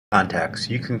Contacts.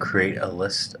 You can create a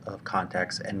list of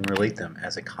contacts and relate them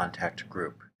as a contact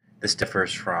group. This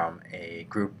differs from a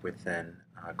group within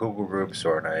Google Groups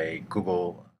or a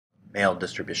Google Mail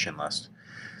distribution list.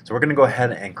 So we're going to go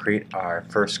ahead and create our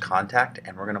first contact,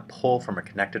 and we're going to pull from a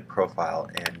connected profile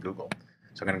in Google.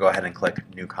 So I'm going to go ahead and click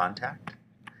New Contact,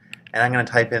 and I'm going to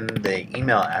type in the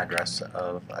email address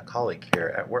of a colleague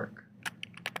here at work.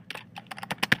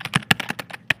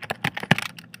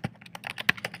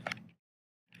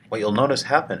 What you'll notice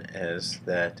happen is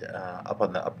that up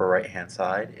on the upper right hand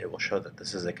side it will show that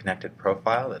this is a connected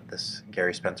profile, that this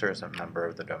Gary Spencer is a member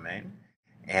of the domain,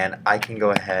 and I can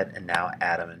go ahead and now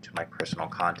add him into my personal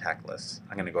contact list.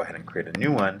 I'm going to go ahead and create a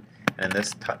new one, and in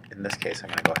this case I'm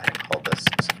going to go ahead and call this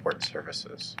Support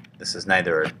Services. This is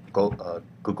neither a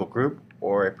Google group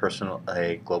or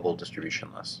a global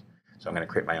distribution list, so I'm going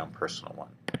to create my own personal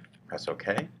one. Press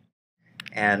OK,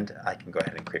 and I can go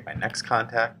ahead and create my next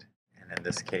contact. In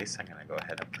this case, I'm going to go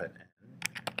ahead and put in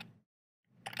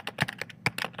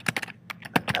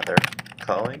another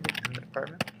colleague in the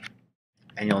department.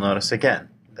 And you'll notice again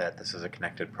that this is a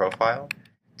connected profile.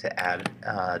 To add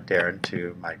Darren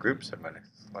to my groups, I'm going to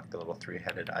select the little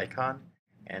three-headed icon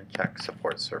and check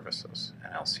Support Services.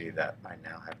 And I'll see that I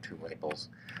now have two labels,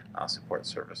 Support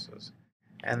Services.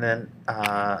 And then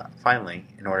finally,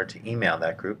 in order to email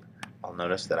that group, I'll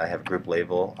notice that I have a group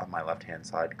label on my left-hand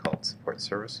side called Support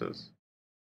Services.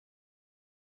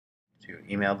 To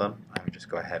email them, I would just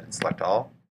go ahead and select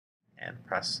all and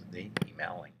press the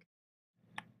email link.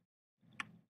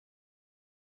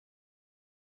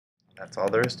 That's all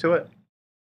there is to it.